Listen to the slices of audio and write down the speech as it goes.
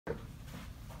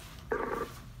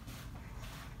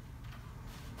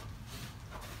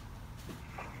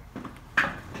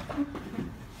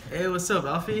Hey, what's up,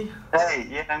 Alfie? Hey,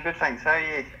 yeah, I'm good, thanks. How are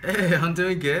you? Hey, I'm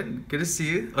doing good. Good to see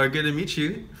you, or good to meet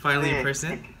you, finally in Yeah,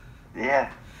 person.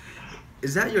 yeah,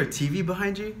 Is that your TV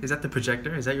behind you? Is that the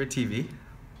projector? Is that your TV?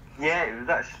 yeah. It was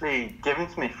actually given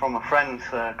to me from a friend,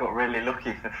 so I got really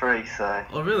lucky for free. So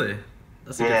Oh, really?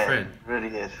 That's a good yeah, friend. really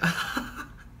good.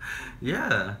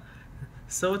 Yeah.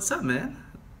 So what's up, man?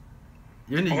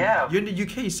 Yeah, You're in the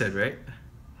UK, you said, right?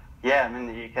 yeah. I'm in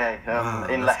the UK, Wow,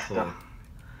 in that's Leicester. cool.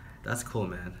 That's cool,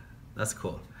 man. That's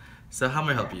cool. So how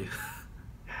may I help Yeah,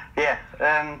 you?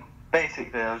 yeah.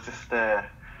 Basically, I was just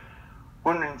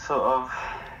wondering, sort of,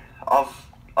 I've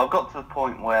I've got to the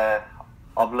point where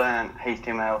I've learned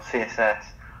HTML, CSS.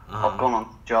 I've Uh-huh. gone on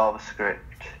to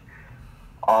JavaScript.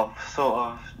 I've sort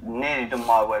of nearly done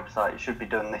my website. It should be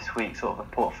done this week, sort of a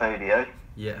portfolio.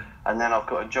 Yeah. And then I've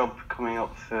got a job coming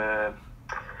up for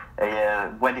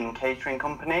a wedding catering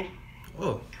company.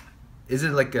 Oh, is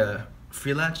it like a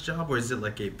freelance job or is it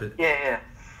like Yeah, yeah,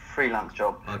 freelance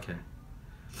job. Okay.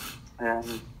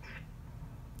 Um,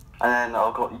 and then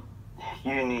I've got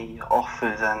uni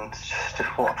offers and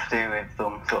just what to do with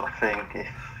them, sort of thing. If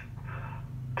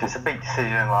Cause it's a big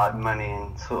decision, like money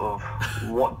and sort of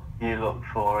what you look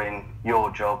for in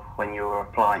your job when you're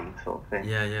applying, sort of thing.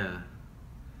 Yeah, yeah.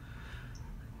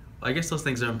 I guess those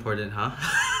things are important, huh?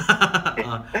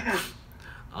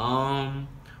 Um,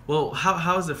 well,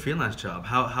 how is the freelance job?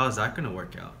 How is that gonna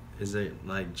work out? Is it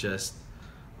like just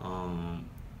um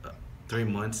 3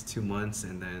 months, 2 months,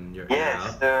 and then you're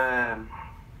Yeah, out?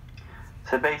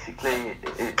 so basically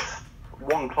it's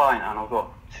one client and I've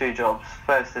got two jobs.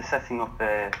 First, they're setting up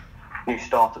a new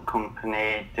startup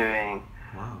company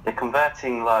Wow. they're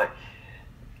converting, like,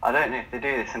 I don't know if they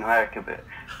do this in America, but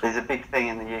there's a big thing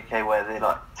in the UK where they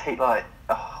like take like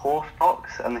a horse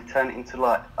box and they turn it into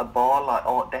like a bar, like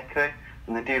Art Deco,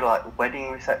 and they do like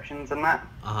wedding receptions and that.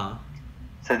 Uh-huh.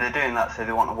 So they're doing that, so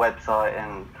they want a website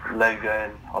and logo,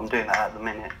 and I'm doing that at the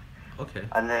minute. Okay.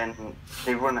 And then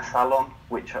they run a salon,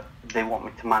 which they want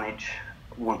me to manage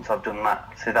once I've done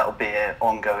that. So that'll be an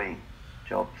ongoing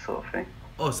job, sort of thing.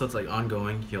 Oh, so it's like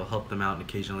ongoing. You'll help them out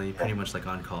occasionally, Yeah. pretty much like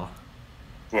on call.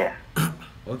 Yeah.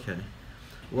 Okay.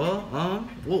 Well,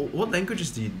 what languages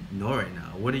do you know right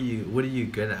now? What are you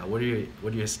good at? What are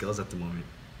your skills at the moment?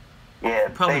 Yeah,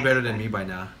 Probably better than basically. me by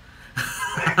now.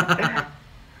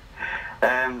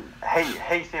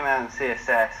 HTML and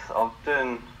CSS, I've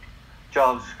done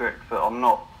JavaScript, but I'm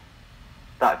not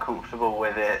that comfortable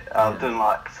with it. I've Yeah. done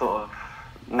like sort of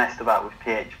messed about with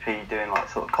PHP, doing like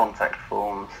sort of contact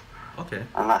forms, Okay.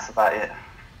 and that's about it.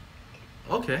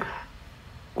 Okay.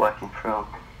 Working from.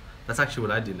 That's actually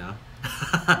what I do now.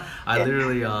 I Yeah.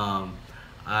 literally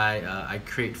I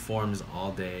create forms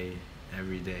all day,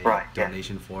 every day, Right. Yeah.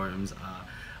 donation forms.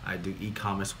 I do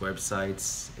e-commerce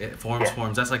websites, forms, Yeah.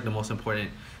 forms. That's like the most important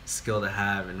skill to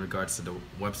have in regards to the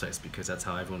websites because that's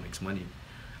how everyone makes money.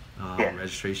 Yeah.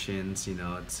 Registrations,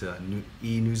 to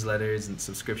e-newsletters and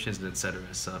subscriptions and etc.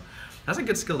 So that's a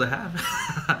good skill to have.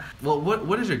 Well,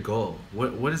 what is your goal?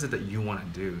 What is it that you want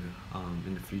to do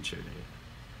in the future?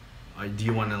 Do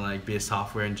you want to like be a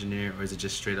software engineer or is it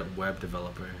just straight up web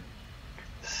developer?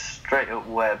 Straight up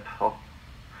web.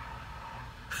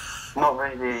 Not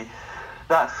really.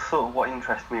 That's sort of what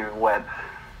interests me with web.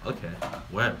 Okay,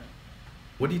 web.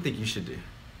 What do you think you should do?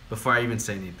 Before I even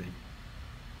say anything,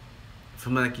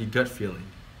 from like your gut feeling.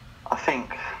 I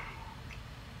think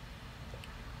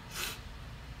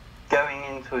going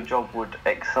into a job would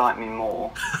excite me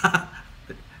more.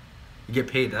 You get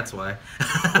paid, that's why.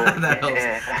 But That helps.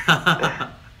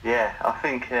 yeah, yeah, I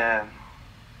think yeah,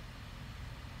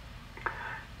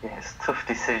 it's a tough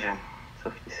decision.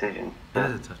 Tough decision. It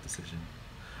is a tough decision.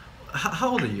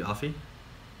 How old are you, Alfie?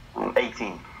 I'm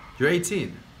 18. You're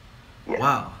 18. Yeah.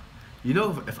 Wow.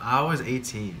 If I was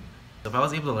 18, if I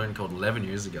was able to learn code 11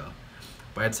 years ago,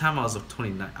 by the time I was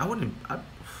 29, I wouldn't.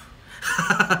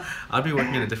 I'd be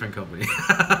working in a different company.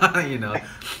 you know.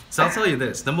 So I'll tell you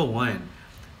this. Number one,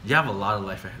 you have a lot of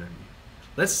life ahead of you.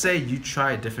 Let's say you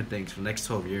try different things for the next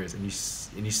 12 years and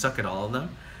you suck at all of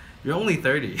them. You're only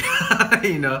 30.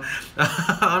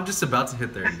 I'm just about to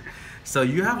hit 30. So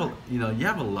you have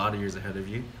a lot of years ahead of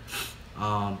you.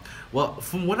 Well,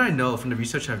 from what I know, from the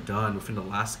research I've done within the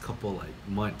last couple like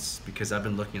months, because I've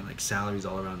been looking at like salaries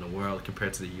all around the world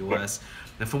compared to the Yeah. U.S.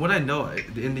 And from what I know,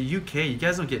 in the U.K., you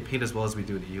guys don't get paid as well as we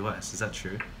do in the U.S. Is that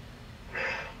true?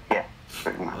 Yeah.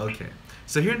 Pretty much. Okay.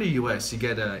 So here in the U.S., you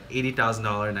get a $80,000,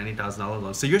 $90,000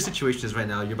 loan. So your situation is right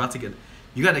now, you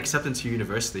got accepted to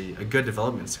university, a good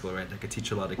development school, right? That could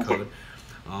teach you a lot of Yeah. code.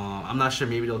 I'm not sure.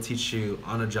 Maybe they'll teach you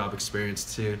on a job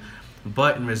experience too.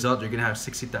 But in result, you're gonna have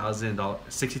 $60,000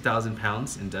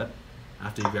 £60,000 in debt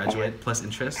after you Yeah. graduate plus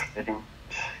interest. Kidding.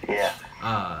 Yeah.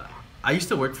 Uh, I used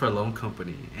to work for a loan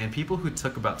company, and people who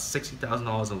took about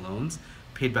 $60,000 in loans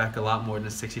paid back a lot more than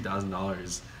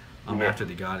 $60,000 Yeah. after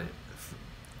they got it.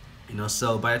 You know,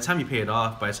 so by the time you pay it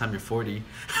off, by the time you're 40,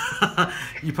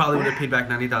 you probably would have paid back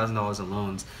 $90,000 in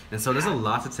loans. And so there's a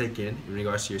lot to take in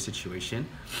regards to your situation.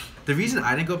 The reason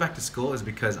I didn't go back to school is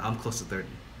because I'm close to 30.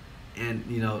 And,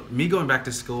 you know, me going back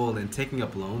to school and taking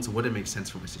up loans wouldn't make sense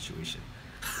for my situation.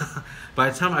 By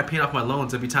the time I paid off my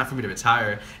loans, it'd be time for me to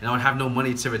retire, and I would have no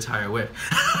money to retire with.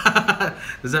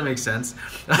 Does that make sense?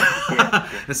 Yeah.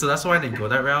 And so that's why I didn't go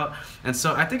that route. And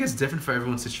so I think it's different for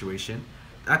everyone's situation.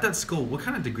 At that school, what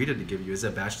kind of degree did they give you? Is it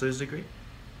a bachelor's degree?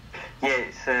 Yeah,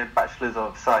 it's a Bachelor's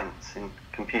of Science in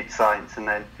Computer Science, and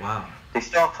then Wow. they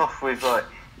start off with like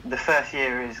the first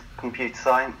year is Computer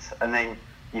Science, and then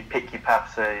you pick your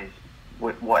path. So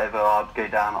whatever I'd go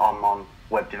down on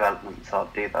web development, so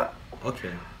I'd do that.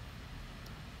 Okay.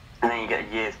 And then you get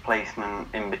a year's placement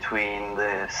in between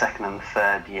the second and the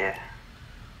third year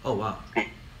Oh, wow.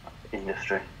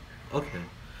 industry. Okay.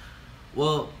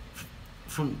 Well,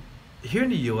 from here in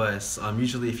the U.S.,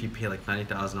 usually if you pay like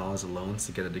 $90,000 in loans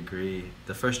to get a degree,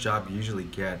 the first job you usually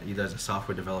get, either as a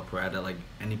software developer at like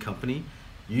any company,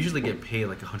 you usually get paid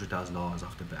like $100,000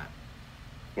 off the bat.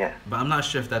 Yeah. But I'm not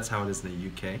sure if that's how it is in the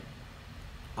U.K.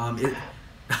 It.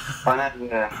 I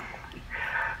know.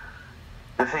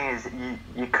 The thing is,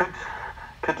 you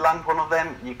could land one of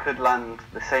them. You could land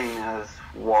the same as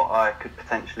what I could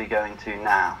potentially go into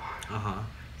now. Uh-huh.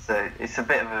 So it's a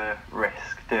bit of a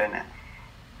risk doing it.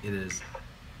 It is.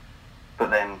 But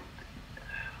then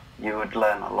you would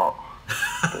learn a lot.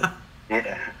 But,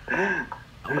 yeah.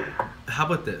 How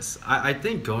about this? I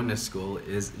think going to school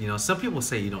is, you know, some people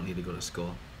say you don't need to go to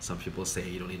school. Some people say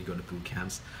you don't need to go to boot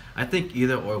camps. I think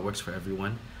either or works for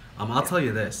everyone. I'll tell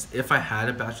you this. If I had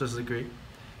a bachelor's degree,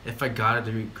 if I got a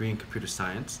degree in computer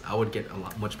science, I would get a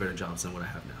lot much better jobs than what I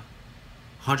have now.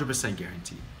 100%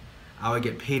 guaranteed. I would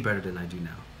get paid better than I do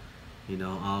now. You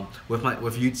know, with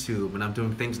YouTube, when I'm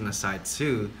doing things on the side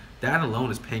too, that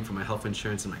alone is paying for my health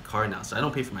insurance and my car now. So I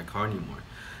don't pay for my car anymore.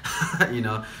 You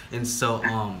know, and so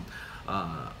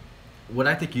what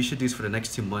I think you should do is for the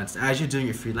next 2 months, as you're doing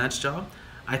your freelance job,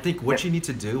 I think what you need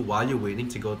to do while you're waiting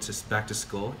to go back to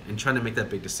school and trying to make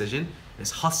that big decision is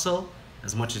hustle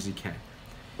as much as you can.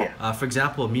 Yeah. For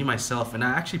example, me myself, and I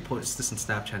actually post this on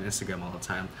Snapchat and Instagram all the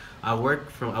time. I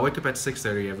wake up at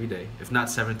 6:30 every day, if not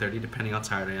 7:30, depending how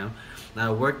tired I am. And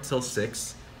I work till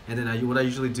 6, and then what I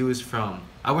usually do is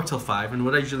I work till 5, and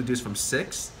what I usually do is from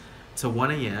 6 to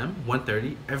 1 a.m.,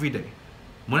 1:30 every day.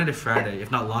 Monday to Friday, if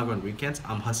not longer on weekends,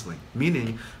 I'm hustling.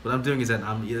 Meaning, what I'm doing is that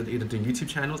I'm either doing YouTube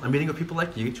channels, I'm meeting with people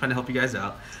like you, trying to help you guys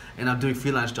out, and I'm doing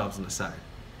freelance jobs on the side.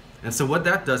 And so what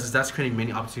that does is that's creating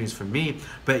many opportunities for me.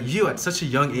 But you, at such a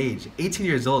young age, 18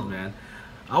 years old, man,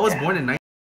 I was born in 19.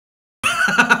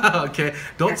 Okay,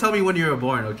 don't tell me when you were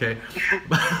born, okay?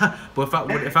 But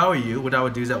if I were you, what I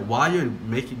would do is that while you're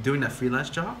doing that freelance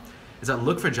job, is that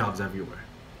look for jobs everywhere.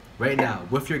 Right now,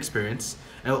 with your experience,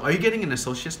 and are you getting an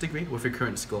associate's degree with your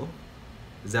current school?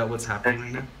 Is that what's happening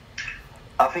right now?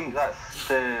 I think that's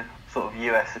the sort of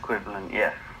US equivalent,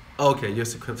 yeah. Okay,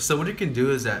 yes. So what you can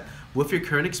do is that with your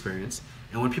current experience,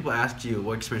 and when people ask you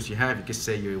what experience you have, you can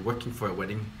say you're working for a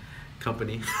wedding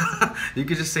company. You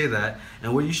can just say that.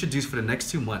 And what you should do is for the next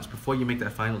 2 months, before you make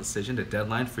that final decision, the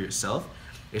deadline for yourself,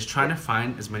 is trying to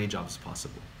find as many jobs as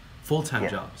possible, full-time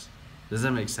jobs. Does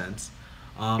that make sense?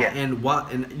 And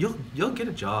you'll get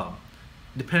a job,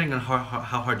 depending on how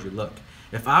hard you look.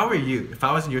 If I were you, if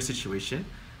I was in your situation,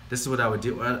 this is what I would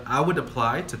do. I would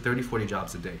apply to 30, 40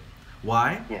 jobs a day.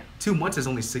 Why? Yeah. 2 months is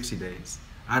only 60 days.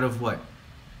 Out of what?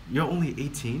 You're only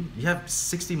 18. You have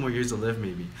 60 more years to live,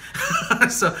 maybe.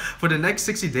 So for the next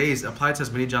 60 days, apply to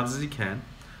as many jobs as you can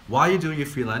while you're doing your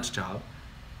freelance job,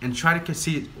 and try to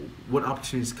see what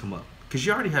opportunities come up. Because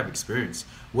you already have experience.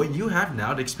 What you have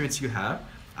now, the experience you have,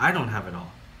 I don't have at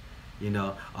all. You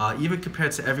know, even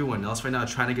compared to everyone else right now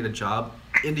trying to get a job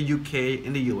in the UK,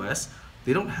 in the US,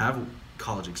 they don't have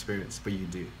college experience, but you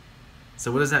do.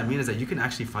 So what does that mean is that you can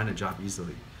actually find a job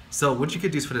easily. So what you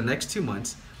could do is for the next 2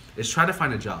 months is try to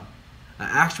find a job, an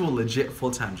actual legit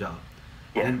full-time job.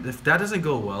 Yeah. And if that doesn't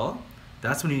go well,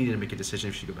 that's when you need to make a decision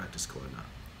if you should go back to school or not.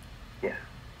 Yeah.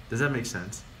 Does that make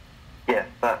sense? Yeah,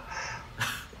 that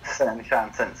certainly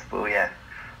sounds sensible, yeah.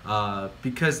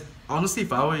 Because honestly,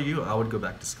 if I were you, I would go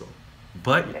back to school.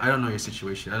 But I don't know your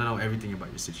situation. I don't know everything about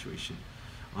your situation.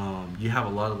 You have a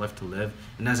lot of life to live,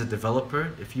 and as a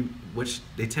developer, which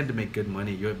they tend to make good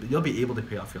money, you'll be able to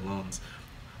pay off your loans.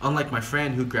 Unlike my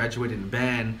friend who graduated in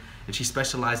band and she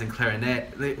specialized in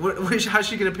clarinet, how's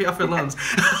she gonna pay off her loans?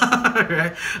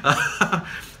 Right?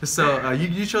 So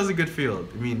you chose a good field.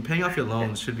 I mean, paying off your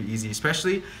loans should be easy,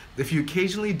 especially if you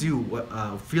occasionally do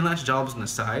freelance jobs on the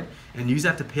side and use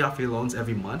that to pay off your loans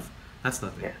every month. That's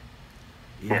nothing. Yeah.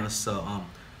 You know, so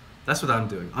that's what I'm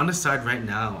doing. On the side right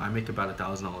now, I make about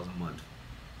 $1,000 a month.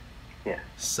 Yeah.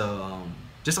 So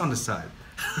just on the side,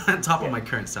 on top of my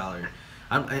current salary.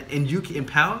 In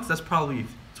pounds, that's probably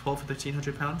 1,200 or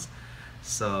 1,300 pounds.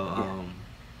 So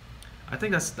I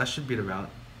think that should be the route.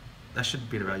 That should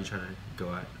be the route you try to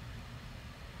go at.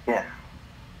 Yeah.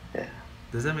 Yeah.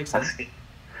 Does that make sense?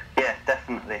 Yeah,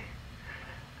 definitely.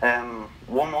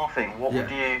 One more thing. What would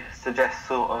you suggest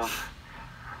sort of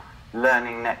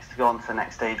learning next to go on to the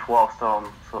next stage whilst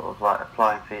I'm sort of like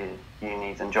applying for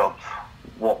unis and jobs?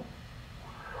 What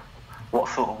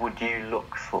sort of would you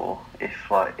look for if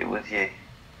like it was you?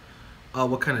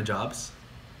 What kind of jobs?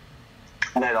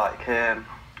 No, like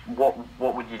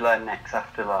what would you learn next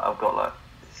after like I've got like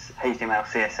HTML,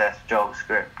 CSS,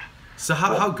 JavaScript? So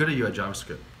how good are you at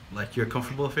JavaScript? Like you're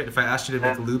comfortable with it? If I asked you to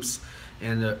make loops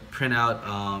and print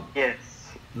out yes.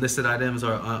 listed items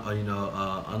or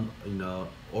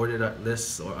ordered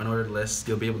lists or unordered lists,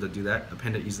 you'll be able to do that.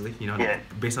 Append it easily. You know,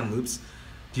 based on loops.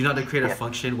 Do you know how to create a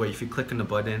function where if you click on the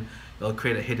button, it'll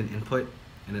create a hidden input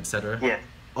and etc.? Yeah.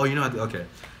 Oh, you know how to, okay.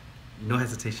 No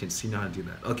hesitation, so you know how to do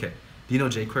that. Okay. Do you know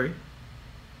jQuery?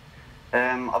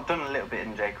 I've done a little bit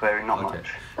in jQuery, not much.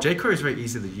 jQuery is very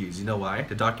easy to use. You know why?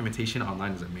 The documentation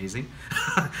online is amazing.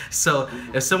 So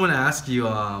if someone asks you,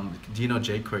 do you know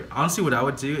jQuery? Honestly, what I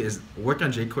would do is work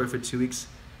on jQuery for 2 weeks.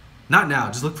 Not now,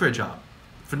 just look for a job.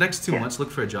 For the next 2 months, look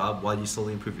for a job while you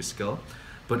slowly improve your skill.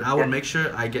 But I would make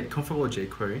sure I get comfortable with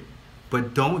jQuery,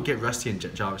 but don't get rusty in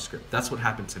JavaScript. That's what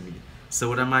happened to me. So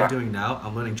what am I doing now?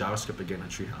 I'm learning JavaScript again on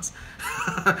Treehouse.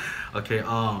 Okay,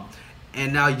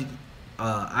 and now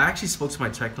I actually spoke to my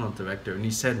technical director, and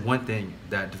he said one thing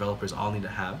that developers all need to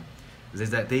have is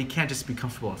that they can't just be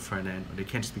comfortable in front end, or they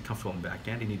can't just be comfortable in back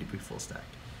end. They need to be full stack,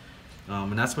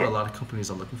 and that's what a lot of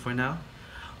companies are looking for now.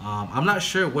 I'm not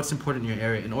sure what's important in your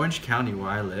area. In Orange County, where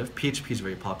I live, PHP is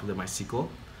very popular, MySQL.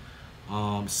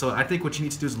 So I think what you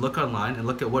need to do is look online and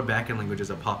look at what backend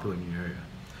languages are popular in your area.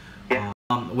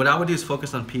 What I would do is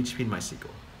focus on PHP and MySQL.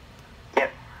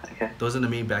 Yep. Okay. Those are the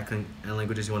main backend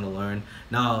languages you want to learn.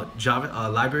 Now,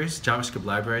 JavaScript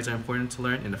libraries are important to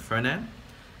learn in the front end.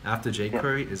 After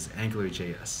jQuery is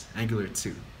AngularJS, Angular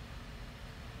 2.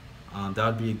 That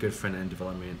would be a good front end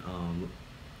development,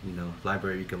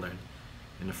 library you can learn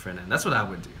in the front end. That's what I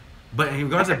would do. But in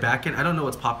regards to backend, I don't know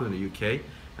what's popular in the UK.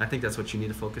 I think that's what you need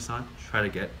to focus on. Try to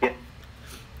get.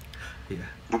 Yeah.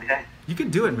 Okay. You can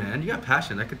do it, man. You got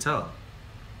passion. I could tell.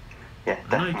 Yeah,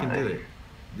 definitely. I know you can do it.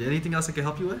 Anything else I can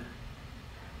help you with?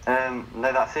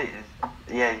 No, that's it.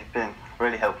 Yeah, you've been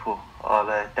really helpful. I'll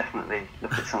definitely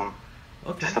look at some.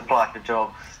 Just apply for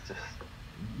jobs. Just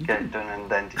get it done and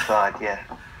then decide. Yeah.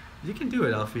 You can do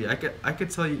it, Alfie. I could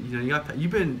tell you.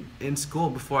 You've been in school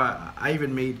before I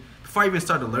even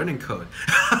started learning code.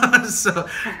 So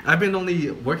I've been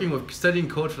only studying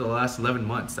code for the last 11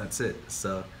 months. That's it.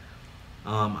 So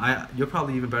you're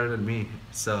probably even better than me.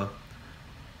 So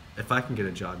if I can get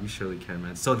a job, you surely can,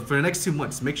 man. So for the next 2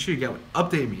 months, make sure you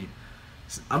update me.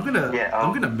 I'm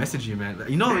gonna message you, man.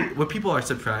 You know what people are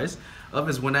surprised of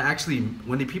is when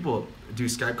the people do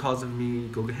Skype calls with me,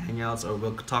 Google Hangouts, or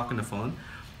we'll talk on the phone.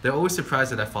 They're always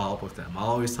surprised that I follow up with them. I'll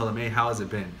always tell them, hey, how has it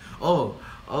been? Oh,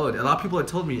 a lot of people have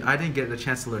told me I didn't get the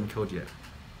chance to learn code yet.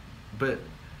 But,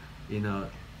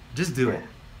 just do it.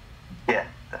 Yeah,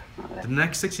 definitely. The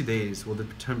next 60 days will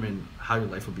determine how your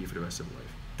life will be for the rest of your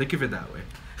life. Think of it that way.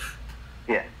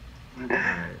 Yeah.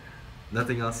 Alright.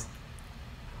 Nothing else?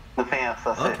 Nothing else,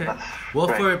 that's it. That's well,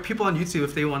 great. For people on YouTube,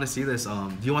 if they want to see this,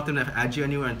 do you want them to add you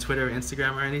anywhere on Twitter or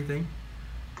Instagram or anything?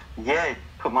 Yeah,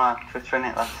 put my Twitter in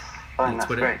it, that's fine, that's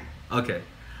Twitter? great. Okay.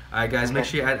 Alright guys, make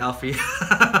sure you add Alfie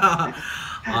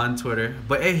on Twitter.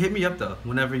 But hey, hit me up though,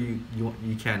 whenever you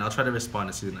can. I'll try to respond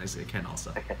as soon as I can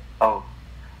also. Okay. Oh,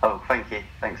 thank you.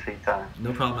 Thanks for your time.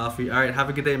 No problem, Alfie. Alright, have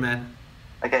a good day, man.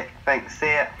 Okay, thanks. See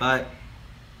ya. Bye.